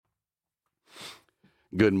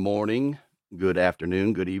Good morning, good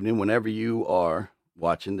afternoon, good evening, whenever you are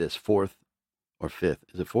watching this fourth or fifth.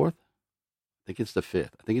 Is it fourth? I think it's the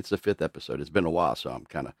fifth. I think it's the fifth episode. It's been a while, so I'm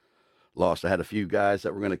kind of lost. I had a few guys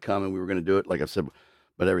that were going to come and we were going to do it, like I said,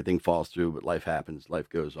 but everything falls through. But life happens, life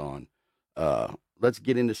goes on. Let's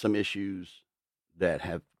get into some issues that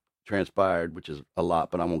have transpired, which is a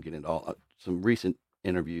lot, but I won't get into all. Some recent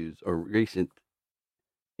interviews or recent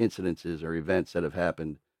incidences or events that have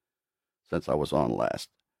happened since I was on last.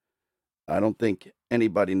 I don't think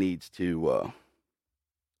anybody needs to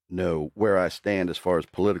know where I stand as far as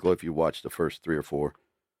political. If you watch the first three or four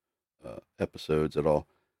episodes at all,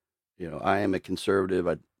 I am a conservative.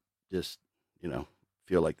 I just,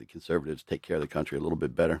 feel like the conservatives take care of the country a little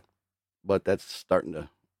bit better. But that's starting to,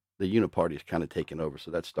 the uniparty is kind of taking over,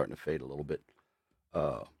 so that's starting to fade a little bit.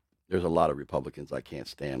 Uh, there's a lot of Republicans I can't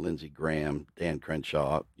stand. Lindsey Graham, Dan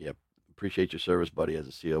Crenshaw. Yep, appreciate your service, buddy, as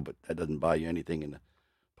a SEAL, but that doesn't buy you anything in the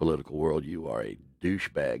political world. You are a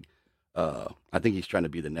douchebag. I think he's trying to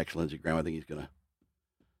be the next Lindsey Graham. I think he's going to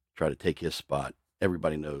try to take his spot.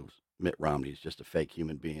 Everybody knows Mitt Romney is just a fake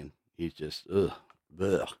human being. He's just,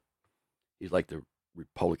 ugh. He's like the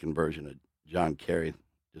Republican version of John Kerry,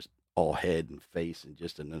 just all head and face and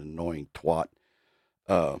just an annoying twat.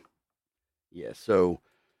 Uh, yeah, so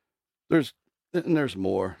there's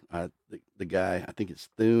more. The guy, I think it's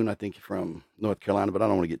Thune, I think from North Carolina, but I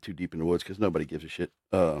don't want to get too deep in the woods because nobody gives a shit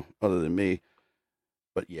other than me.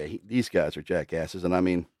 But yeah, these guys are jackasses, and I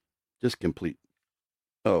mean, just complete.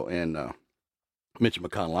 Oh, and Mitch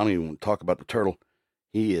McConnell. I don't even want to talk about the turtle.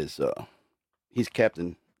 He is he's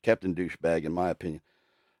Captain douchebag in my opinion.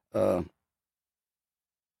 Uh,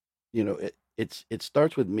 it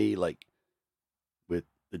starts with me, like with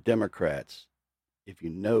the Democrats. If you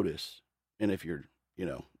notice, and if you're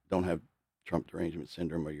don't have Trump derangement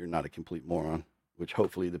syndrome or you're not a complete moron, which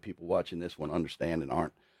hopefully the people watching this one understand and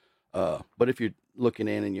aren't. But if you're looking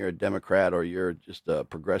in and you're a Democrat or you're just a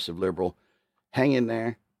progressive liberal, hang in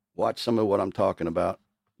there. Watch some of what I'm talking about.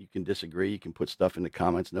 You can disagree. You can put stuff in the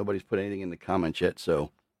comments. Nobody's put anything in the comments yet,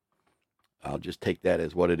 so I'll just take that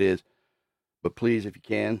as what it is. But please, if you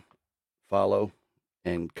can, follow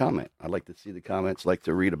and comment. I'd like to see the comments, like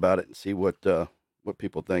to read about it and see what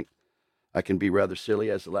people think. I can be rather silly,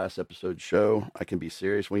 as the last episode show. I can be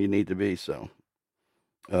serious when you need to be. So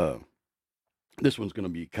uh, this one's going to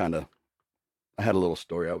be kind of. I had a little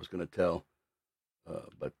story I was going to tell,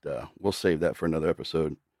 but we'll save that for another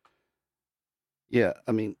episode. Yeah,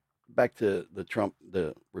 I mean, back to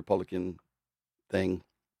the Republican thing.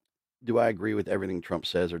 Do I agree with everything Trump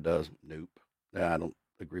says or does? Nope. I don't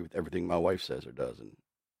agree with everything my wife says or does, and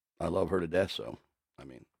I love her to death. So, I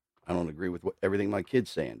mean, I don't agree with everything my kids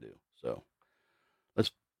say and do. So,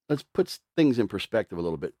 let's let's put things in perspective a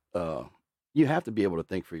little bit. You have to be able to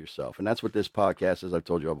think for yourself, and that's what this podcast, as I've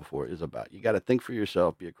told you all before, is about. You got to think for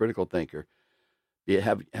yourself, be a critical thinker,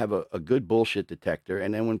 have a good bullshit detector,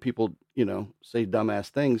 and then when people say dumbass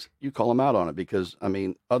things, you call them out on it because I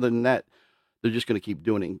mean, other than that, they're just going to keep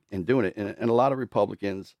doing it and doing it. And a lot of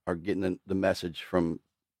Republicans are getting the message from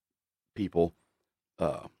people,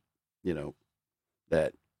 uh, you know,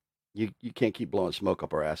 that you can't keep blowing smoke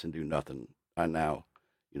up our ass and do nothing. I now,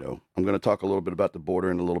 I'm going to talk a little bit about the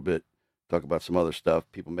border in a little bit, talk about some other stuff.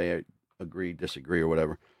 People may agree, disagree, or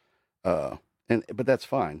whatever. But that's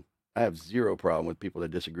fine. I have zero problem with people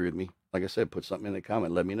that disagree with me. Like I said, put something in the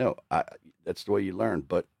comment, let me know. That's the way you learn.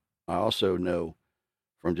 But I also know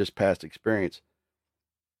from just past experience,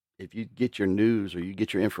 if you get your news or you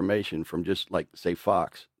get your information from just like say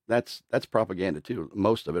Fox, that's propaganda too.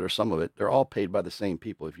 Most of it or some of it, they're all paid by the same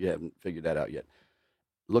people. If you haven't figured that out yet,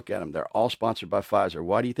 look at them. They're all sponsored by Pfizer.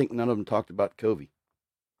 Why do you think none of them talked about COVID?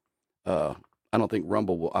 Uh, I don't think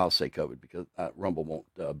Rumble will. I'll say COVID because Rumble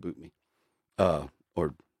won't boot me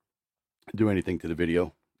or do anything to the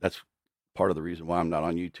video. That's part of the reason why I'm not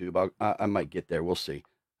on YouTube. I might get there. We'll see.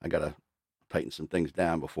 I gotta tighten some things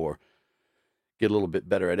down before get a little bit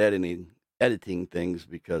better at editing things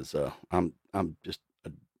because I'm just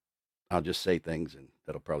I'll just say things and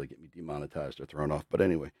that'll probably get me demonetized or thrown off. But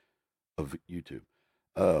anyway, of YouTube,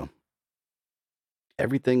 uh,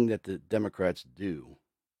 everything that the Democrats do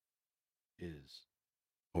is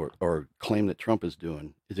or claim that Trump is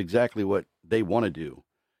doing is exactly what they want to do.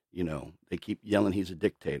 They keep yelling he's a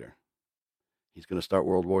dictator. He's going to start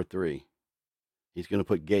World War III. He's going to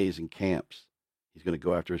put gays in camps. He's going to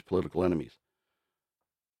go after his political enemies.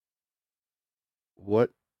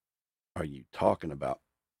 What are you talking about?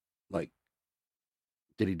 Like,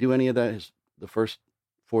 did he do any of that the first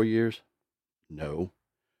 4 years? No.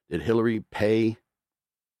 Did Hillary pay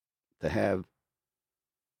to have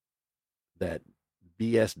that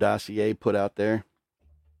BS dossier put out there?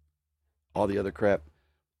 all the other crap.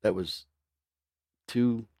 That was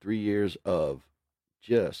 2, 3 years of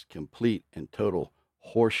just complete and total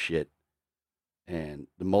horseshit. And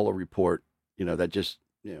the Mueller report, that just,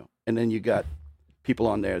 and then you got people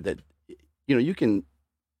on there that, you can,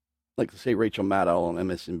 like, say, Rachel Maddow on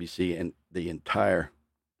MSNBC and the entire,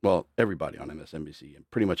 well, everybody on MSNBC and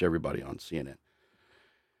pretty much everybody on CNN.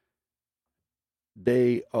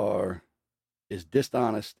 They are as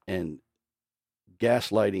dishonest and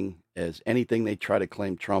gaslighting as anything they try to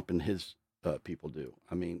claim Trump and his people do.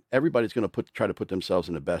 I mean, everybody's going to try to put themselves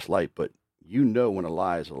in the best light, but when a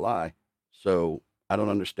lie is a lie. So I don't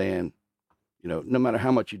understand, no matter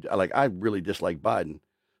how much I really dislike Biden,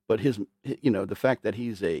 but the fact that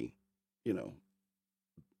he's a,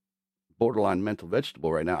 borderline mental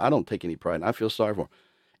vegetable right now, I don't take any pride and I feel sorry for him.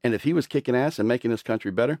 And if he was kicking ass and making this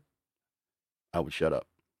country better, I would shut up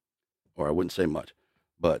or I wouldn't say much.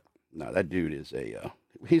 But no, that dude is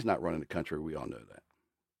he's not running the country. We all know that.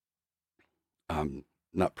 I'm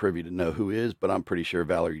not privy to know who is, but I'm pretty sure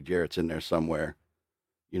Valerie Jarrett's in there somewhere.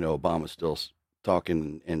 Obama's still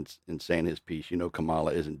talking and saying his piece.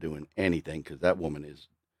 Kamala isn't doing anything because that woman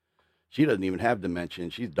she doesn't even have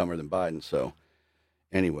dementia. She's dumber than Biden. So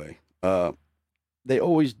anyway, they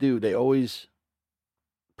always do. They always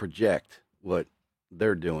project what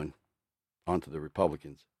they're doing onto the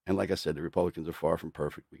Republicans. And like I said, the Republicans are far from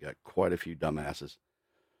perfect. We got quite a few dumbasses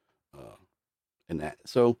in that.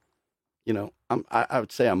 So, I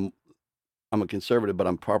would say I'm a conservative, but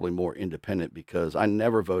I'm probably more independent because I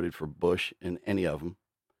never voted for Bush in any of them,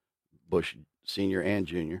 Bush Senior and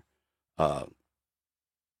Junior, but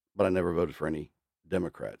I never voted for any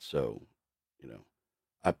Democrats. So,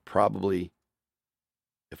 I probably,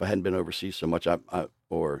 if I hadn't been overseas so much,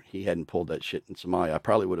 or he hadn't pulled that shit in Somalia, I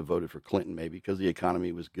probably would have voted for Clinton maybe because the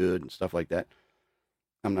economy was good and stuff like that.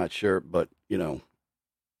 I'm not sure, but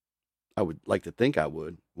I would like to think I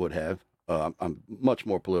would have. I'm much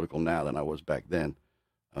more political now than I was back then,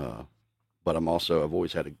 but I've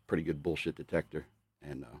always had a pretty good bullshit detector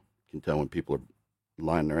and can tell when people are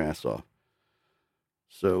lying their ass off.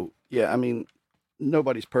 So yeah, I mean,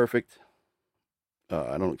 nobody's perfect.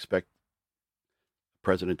 I don't expect the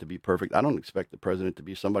president to be perfect. I don't expect the president to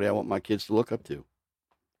be somebody I want my kids to look up to.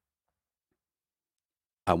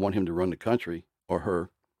 I want him to run the country, or her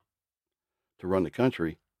to run the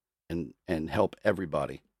country and help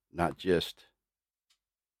everybody, not just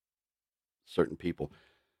certain people.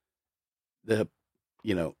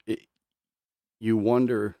 You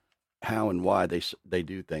wonder how and why they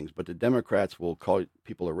do things, but the Democrats will call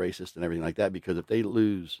people a racist and everything like that because if they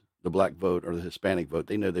lose the black vote or the Hispanic vote,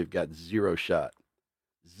 they know they've got zero shot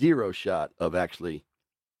of actually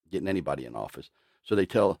getting anybody in office. So they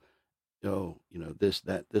tell,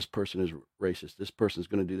 this person is racist. This person's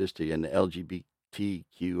going to do this to you. And the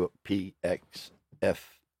LGBTQPXF,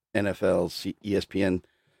 NFL, ESPN,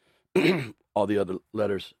 all the other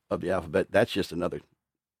letters of the alphabet. That's just another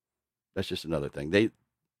thing.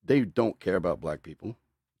 They don't care about black people.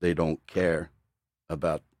 They don't care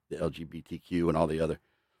about the LGBTQ and all the other.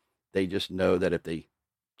 They just know that if they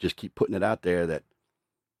just keep putting it out there that,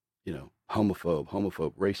 homophobe,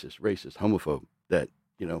 racist, homophobe, that,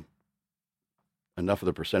 enough of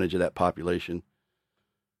the percentage of that population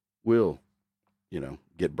will,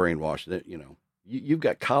 get brainwashed. That, you've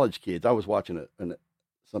got college kids. I was watching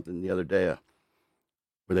something the other day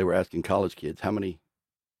where they were asking college kids, how many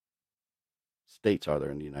states are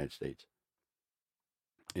there in the United States,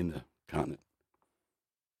 in the continent?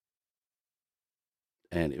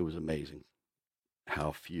 And it was amazing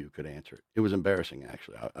how few could answer it. It was embarrassing,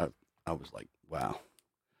 actually. I was like, wow.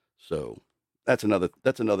 So that's another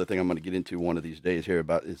thing I'm going to get into one of these days here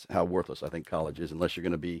about is how worthless I think college is, unless you're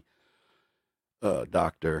going to be a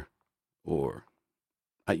doctor or,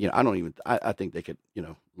 I think they could,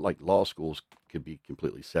 like law schools could be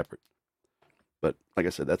completely separate. But like I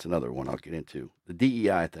said, that's another one I'll get into. The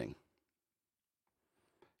DEI thing.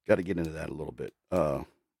 Got to get into that a little bit.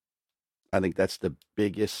 I think that's the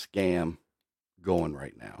biggest scam going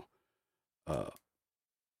right now.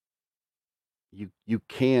 You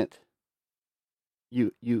can't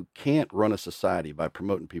run a society by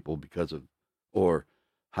promoting people because of, or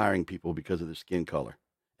hiring people because of their skin color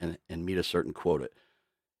and meet a certain quota.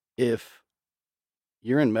 If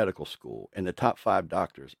you're in medical school and the top 5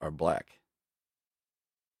 doctors are black,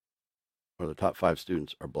 or the top 5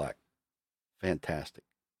 students are black, fantastic.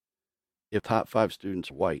 If top 5 students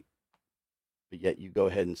are white, but yet you go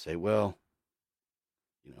ahead and say, well,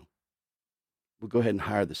 we'll go ahead and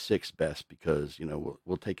hire the 6th best because,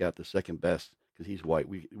 we'll take out the 2nd best because he's white.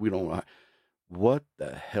 We don't want. What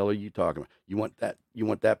the hell are you talking about? You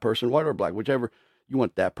want that person white or black, whichever. You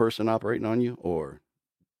want that person operating on you or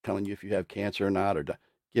telling you if you have cancer or not, or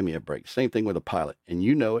give me a break. Same thing with a pilot. And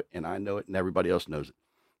you know it, and I know it, and everybody else knows it.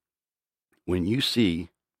 When you see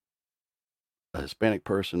a Hispanic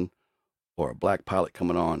person or a black pilot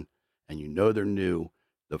coming on and you know they're new,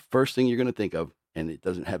 the first thing you're going to think of, and it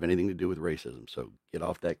doesn't have anything to do with racism, so get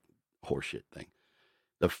off that horseshit thing.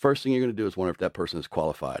 The first thing you're going to do is wonder if that person is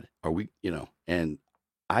qualified. Are we, and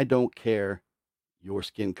I don't care your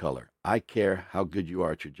skin color. I care how good you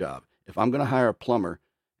are at your job. If I'm going to hire a plumber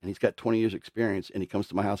and he's got 20 years experience and he comes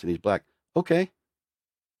to my house and he's black, okay.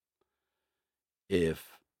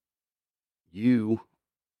 If you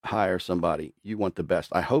hire somebody, you want the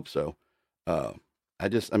best. I hope so.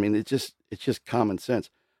 It's just common sense.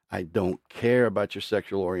 I don't care about your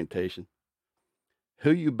sexual orientation.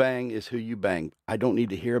 Who you bang is who you bang. I don't need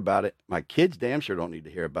to hear about it. My kids damn sure don't need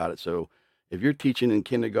to hear about it. So if you're teaching in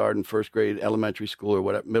kindergarten, first grade, elementary school, or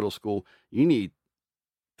whatever, middle school, you need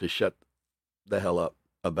to shut the hell up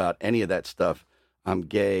about any of that stuff. I'm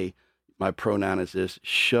gay. My pronoun is this.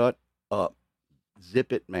 Shut up.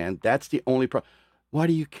 Zip it, man. That's the only problem. Why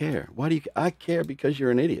do you care? I care because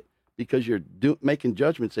you're an idiot. Because you're making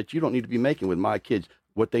judgments that you don't need to be making with my kids,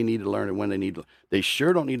 what they need to learn and when they need to. They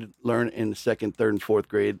sure don't need to learn in the second, third, and fourth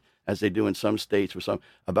grade, as they do in some states, or some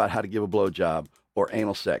about how to give a blowjob or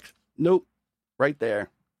anal sex. Nope, right there.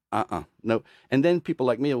 Nope. And then people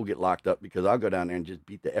like me will get locked up because I'll go down there and just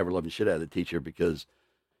beat the ever loving shit out of the teacher because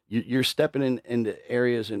you're stepping into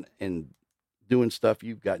areas and doing stuff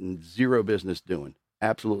you've gotten zero business doing.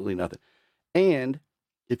 Absolutely nothing. And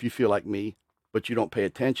if you feel like me, but you don't pay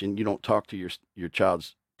attention, you don't talk to your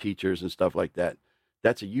child's teachers and stuff like that,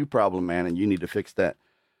 that's a you problem, man, and you need to fix that.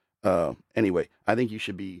 Anyway, I think you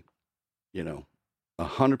should be,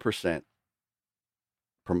 100%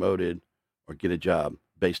 promoted or get a job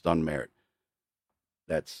based on merit.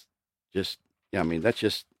 That's just, I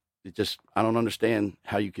don't understand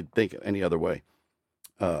how you could think any other way.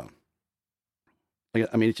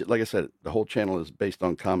 It's, like I said, the whole channel is based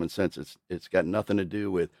on common sense. It's got nothing to do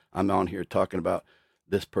with I'm on here talking about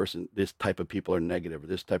this person, this type of people are negative, or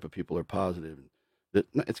this type of people are positive.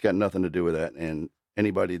 It's got nothing to do with that. And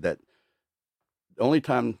anybody the only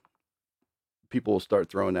time people will start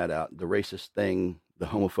throwing that out, the racist thing, the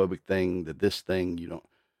homophobic thing, this thing,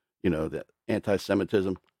 the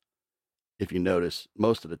anti-Semitism, if you notice,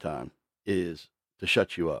 most of the time is to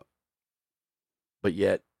shut you up. But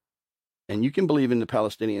yet, and you can believe in the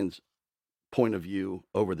Palestinians' point of view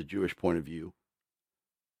over the Jewish point of view,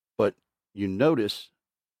 but you notice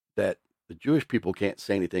that the Jewish people can't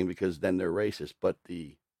say anything because then they're racist, but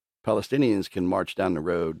the Palestinians can march down the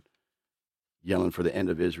road yelling for the end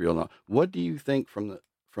of Israel. What do you think from the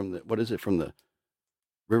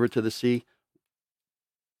river to the sea?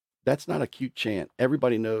 That's not a cute chant.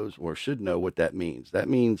 Everybody knows or should know what that means. That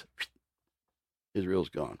means Israel's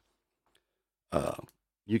gone.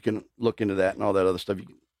 You can look into that and all that other stuff. You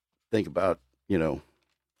can think about,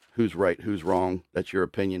 who's right, who's wrong. That's your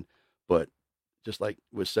opinion. But just like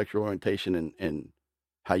with sexual orientation and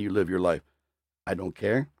how you live your life, I don't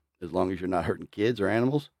care as long as you're not hurting kids or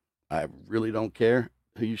animals. I really don't care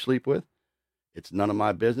who you sleep with. It's none of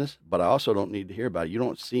my business, but I also don't need to hear about it. You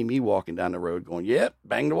don't see me walking down the road going, yep,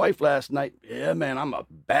 banged the wife last night. Yeah, man, I'm a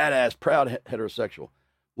badass, proud heterosexual.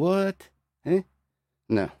 What? Eh?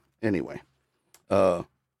 No. Anyway. Biden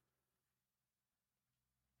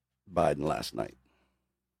last night.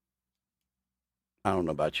 I don't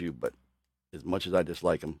know about you, but as much as I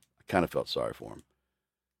dislike him, I kind of felt sorry for him.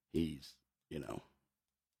 He's,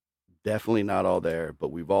 definitely not all there,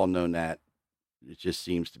 but we've all known that. It just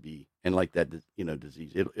seems to be, and like that,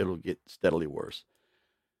 disease, it'll get steadily worse.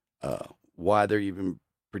 Why they're even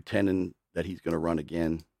pretending that he's going to run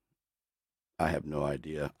again, I have no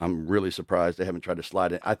idea. I'm really surprised they haven't tried to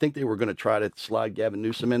slide it. I think they were going to try to slide Gavin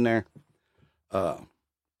Newsom in there.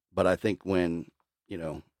 But I think when,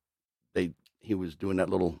 he was doing that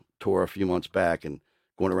little tour a few months back and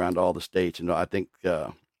going around all the states, and I think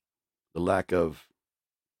the lack of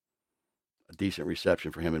a decent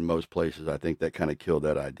reception for him in most places, I think that kind of killed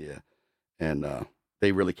that idea. And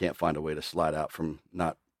they really can't find a way to slide out from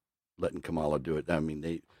not letting Kamala do it. I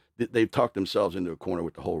mean, they've talked themselves into a corner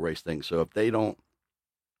with the whole race thing. So if they don't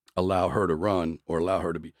allow her to run or allow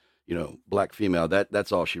her to be, black female,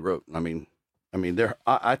 that's all she wrote. I mean,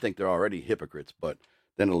 I think they're already hypocrites, but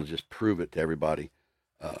then it'll just prove it to everybody,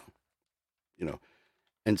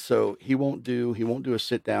 And so he won't do a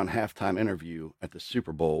sit down halftime interview at the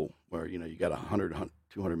Super Bowl where, you got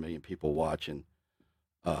 200 million people watching.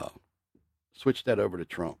 Switch that over to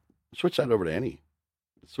Trump. Switch that over to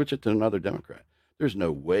switch it to another Democrat. There's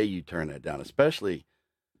no way you turn that down, especially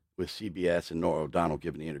with CBS and Norah O'Donnell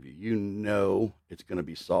giving the interview. You know it's going to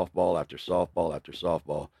be softball after softball after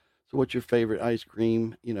softball. So what's your favorite ice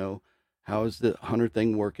cream? How is the Hunter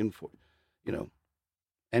thing working for, you know,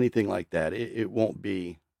 anything like that? It won't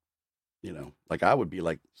be, like I would be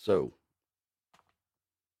like, so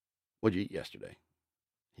what'd you eat yesterday?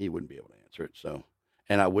 He wouldn't be able to answer it. So,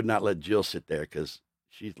 and I would not let Jill sit there because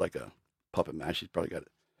she's like a puppet master. She's probably got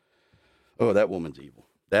it. Oh, that woman's evil.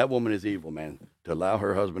 That woman is evil, man. To allow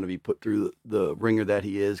her husband to be put through the ringer that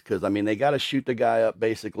he is, because I mean, they got to shoot the guy up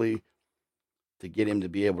basically to get him to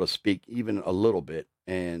be able to speak even a little bit.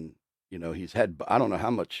 And he's had, I don't know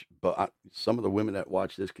how much, but some of the women that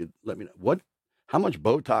watch this could let me know how much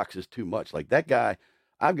Botox is too much. Like that guy,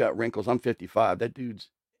 I've got wrinkles. I'm 55. That dude's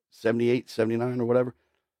 78, 79 or whatever.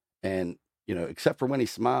 And, except for when he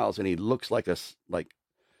smiles and he looks like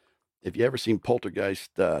if you ever seen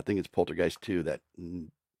Poltergeist, I think it's Poltergeist 2, that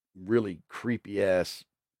really creepy ass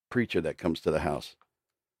preacher that comes to the house.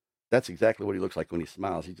 That's exactly what he looks like when he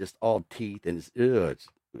smiles. He's just all teeth and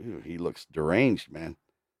he looks deranged, man.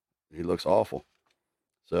 He looks awful.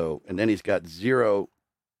 So, and then he's got zero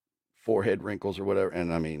forehead wrinkles or whatever.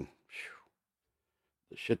 And I mean,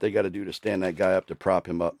 the shit they got to do to stand that guy up to prop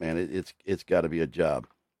him up, man. It's got to be a job.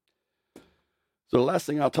 So the last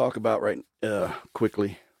thing I'll talk about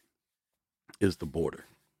quickly is the border.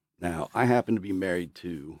 Now, I happen to be married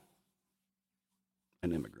to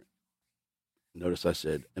an immigrant. Notice I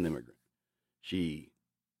said an immigrant. She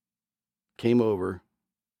came over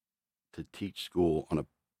to teach school on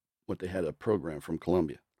what they had a program from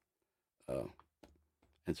Columbia.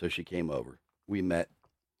 And so she came over. We met,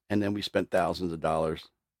 and then we spent thousands of dollars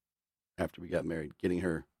after we got married getting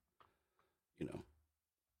her,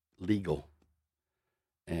 legal.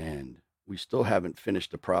 And we still haven't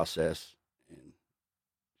finished the process. And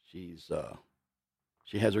she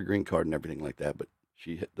has her green card and everything like that, but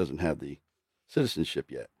she doesn't have the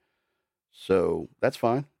citizenship yet. So that's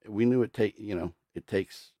fine. We knew it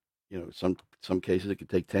takes, some cases it could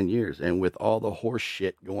take 10 years. And with all the horse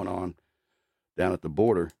shit going on down at the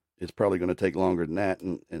border, it's probably going to take longer than that.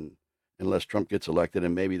 And unless Trump gets elected,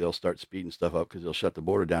 and maybe they'll start speeding stuff up because they'll shut the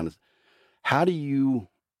border down. How do you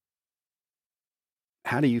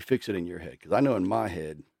fix it in your head? Because I know in my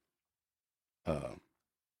head,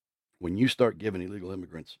 when you start giving illegal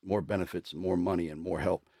immigrants more benefits and more money and more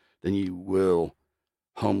help than you will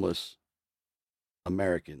homeless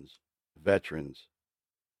Americans, veterans,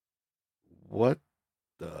 what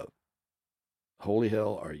the holy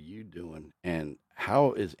hell are you doing? And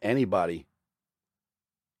how is anybody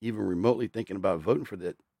even remotely thinking about voting for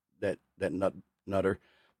that nutter?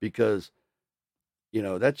 Because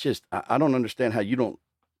that's just, I don't understand how you don't,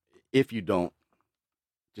 if you don't,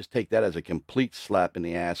 just take that as a complete slap in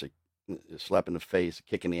the ass, a slap in the face, a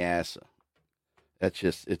kick in the ass. That's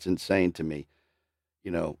just, it's insane to me,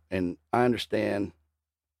 and I understand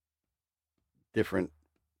different,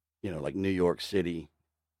 like New York City,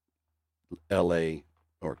 LA,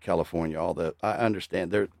 or California, I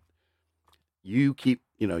understand you keep,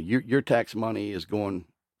 your tax money is going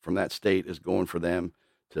from that state is going for them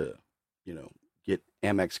to, get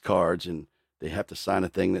Amex cards, and they have to sign a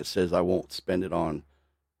thing that says I won't spend it on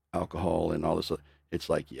alcohol and all this. It's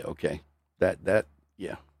like, yeah, okay,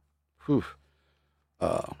 yeah, whew.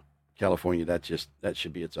 California, that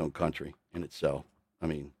should be its own country in itself. I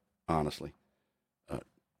mean, honestly,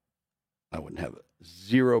 I wouldn't have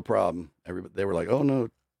zero problem. They were like, oh no,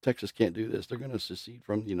 Texas can't do this. They're going to secede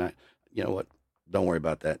from the United. You know what? Don't worry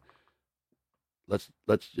about that. Let's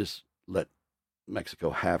just let Mexico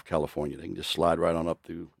have California. They can just slide right on up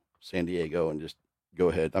through San Diego and just go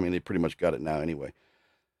ahead. I mean, they pretty much got it now anyway.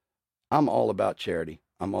 I'm all about charity.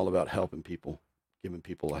 I'm all about helping people, giving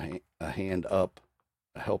people a hand up,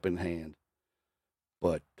 a helping hand.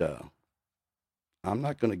 But I'm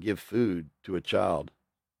not going to give food to a child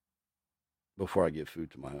before I give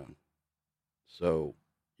food to my own. So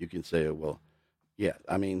you can say, well, yeah,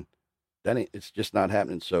 I mean, it's just not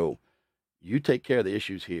happening. So you take care of the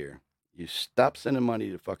issues here. You stop sending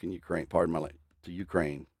money to fucking Ukraine, pardon my language, to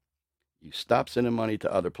Ukraine. You stop sending money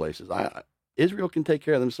to other places. Israel can take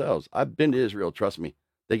care of themselves. I've been to Israel, trust me.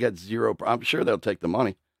 They got zero. I'm sure they'll take the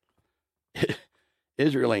money.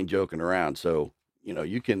 Israel ain't joking around. So,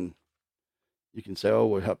 you can say, oh,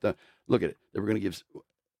 we'll help them. Look at it. They were going to give,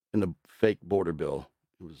 in the fake border bill,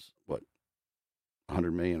 it was what,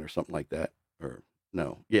 100 million or something like that? Or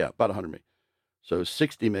no, yeah, about 100 million. So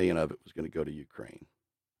 60 million of it was going to go to Ukraine.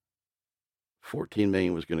 14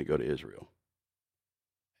 million was going to go to Israel.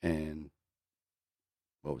 And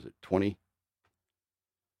what was it? 20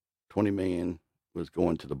 million was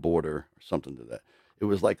going to the border or something to that. it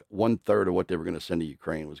was like 1/3 of what they were going to send to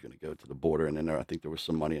Ukraine was going to go to the border, and then I think there was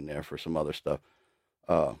some money in there for some other stuff.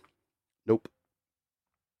 Uh, nope.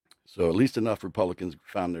 So at least enough Republicans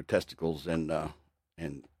found their testicles and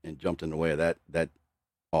jumped in the way of that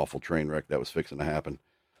awful train wreck that was fixing to happen.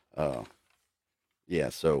 Uh, yeah.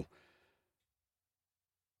 So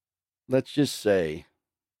let's just say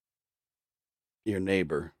your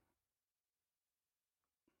neighbor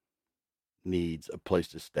needs a place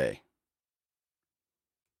to stay.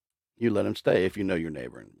 You let him stay if you know your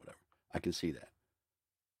neighbor and whatever. I can see that.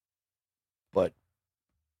 But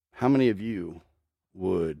how many of you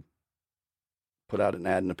would put out an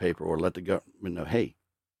ad in the paper or let the government know, hey,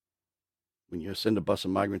 when you send a bus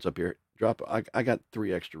of migrants up here, I got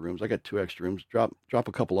 3 extra rooms. I got 2 extra rooms. Drop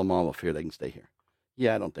a couple of them off here. They can stay here.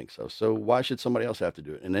 Yeah, I don't think so. So why should somebody else have to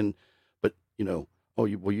do it? And then, but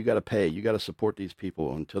you got to pay. You got to support these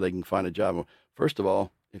people until they can find a job. First of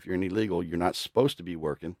all, if you're an illegal, you're not supposed to be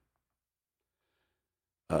working.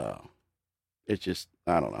 It's just,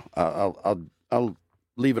 I don't know. I'll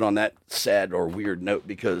leave it on that sad or weird note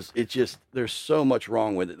because it's just, there's so much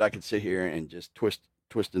wrong with it. I could sit here and just twist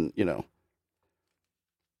and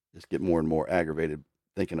just get more and more aggravated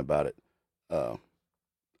thinking about it.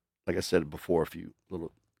 Like I said before, a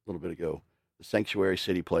little bit ago, the sanctuary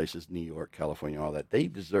city places, New York, California, all that, they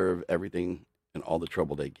deserve everything and all the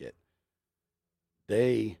trouble they get.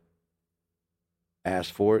 They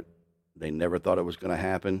asked for it. They never thought it was going to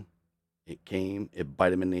happen. It came. It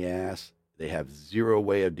bit them in the ass. They have zero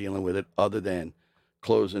way of dealing with it other than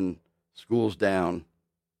closing schools down.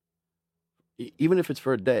 Even if it's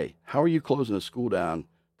for a day, how are you closing a school down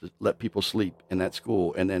to let people sleep in that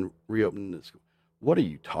school and then reopening the school? What are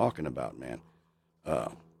you talking about, man?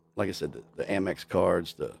 Like I said, the Amex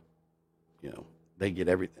cards, they get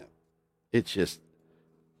everything. It's just,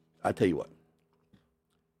 I tell you what,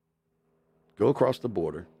 go across the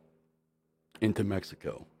border into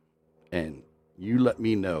Mexico and you let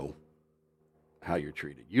me know how you're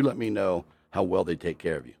treated. You let me know how well they take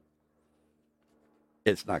care of you.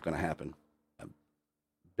 It's not going to happen. I've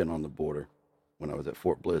been on the border when I was at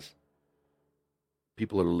Fort Bliss.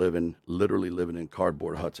 People are literally living in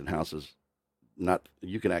cardboard huts and houses.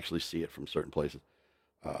 You can actually see it from certain places.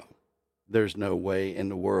 There's no way in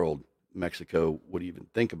the world Mexico would even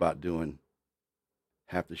think about doing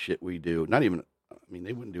half the shit we do. Not even,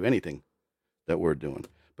 they wouldn't do anything that we're doing,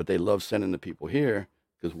 but they love sending the people here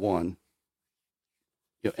because one,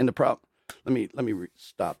 and the problem, let me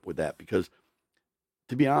stop with that because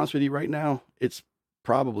to be honest with you right now, it's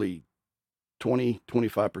probably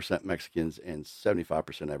 25% Mexicans and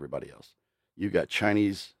 75% everybody else. You got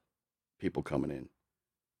Chinese people coming in.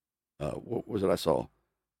 What was it I saw?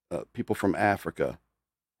 People from Africa,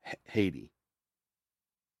 Haiti.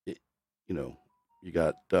 You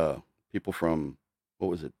got people from, what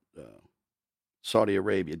was it? Saudi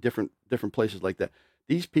Arabia, different places like that.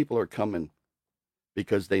 These people are coming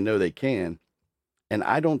because they know they can. And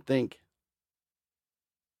I don't think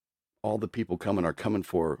all the people coming are coming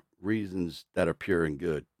for reasons that are pure and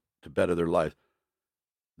good to better their life.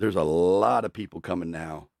 There's a lot of people coming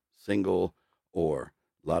now, single or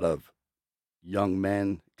a lot of young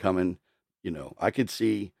men coming. I could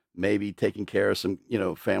see maybe taking care of some,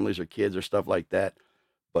 families or kids or stuff like that.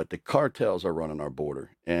 But the cartels are running our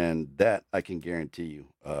border, and that I can guarantee you.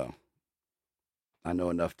 I know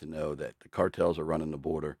enough to know that the cartels are running the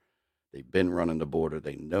border. They've been running the border.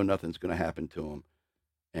 They know nothing's going to happen to them.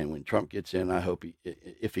 And when Trump gets in, I hope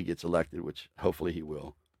if he gets elected, which hopefully he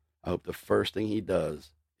will, I hope the first thing he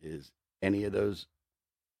does is any of those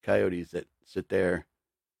coyotes that sit there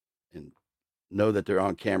and know that they're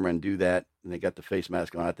on camera and do that, and they got the face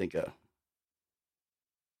mask on. I think a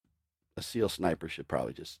SEAL sniper should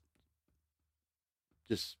probably just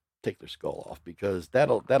take their skull off because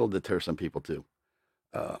that'll deter some people too.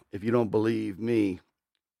 If you don't believe me,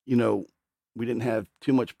 we didn't have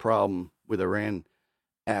too much problem with Iran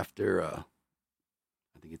after I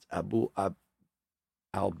think it's Abu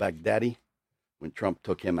al-Baghdadi when Trump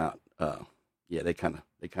took him out. They kind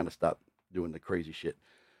of stopped doing the crazy shit.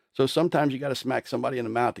 So sometimes you got to smack somebody in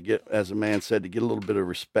the mouth to get, as a man said, to get a little bit of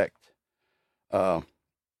respect.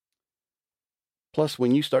 Plus,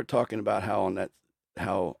 when you start talking about how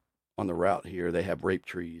on the route here they have rape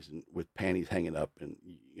trees and with panties hanging up, and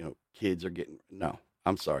kids are getting, no,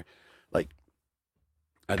 I'm sorry. Like,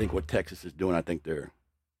 I think what Texas is doing, I think they're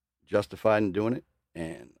justified in doing it,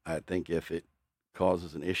 and I think if it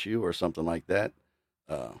causes an issue or something like that,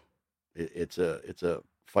 it's a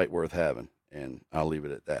fight worth having, and I'll leave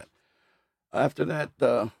it at that. After that,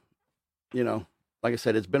 like I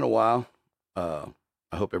said, it's been a while. I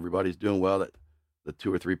hope everybody's doing well. That the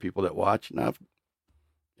 2 or 3 people that watch. Now,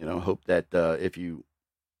 Hope that if you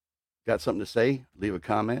got something to say, leave a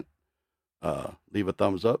comment, leave a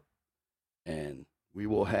thumbs up, and we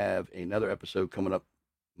will have another episode coming up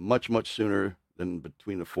much sooner than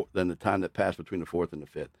the time that passed between the fourth and the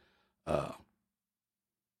fifth. Uh,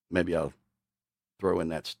 Maybe I'll throw in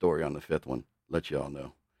that story on the fifth one. Let you all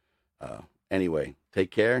know. Uh, anyway,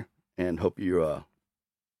 take care and hope you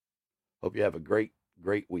have a great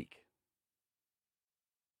week.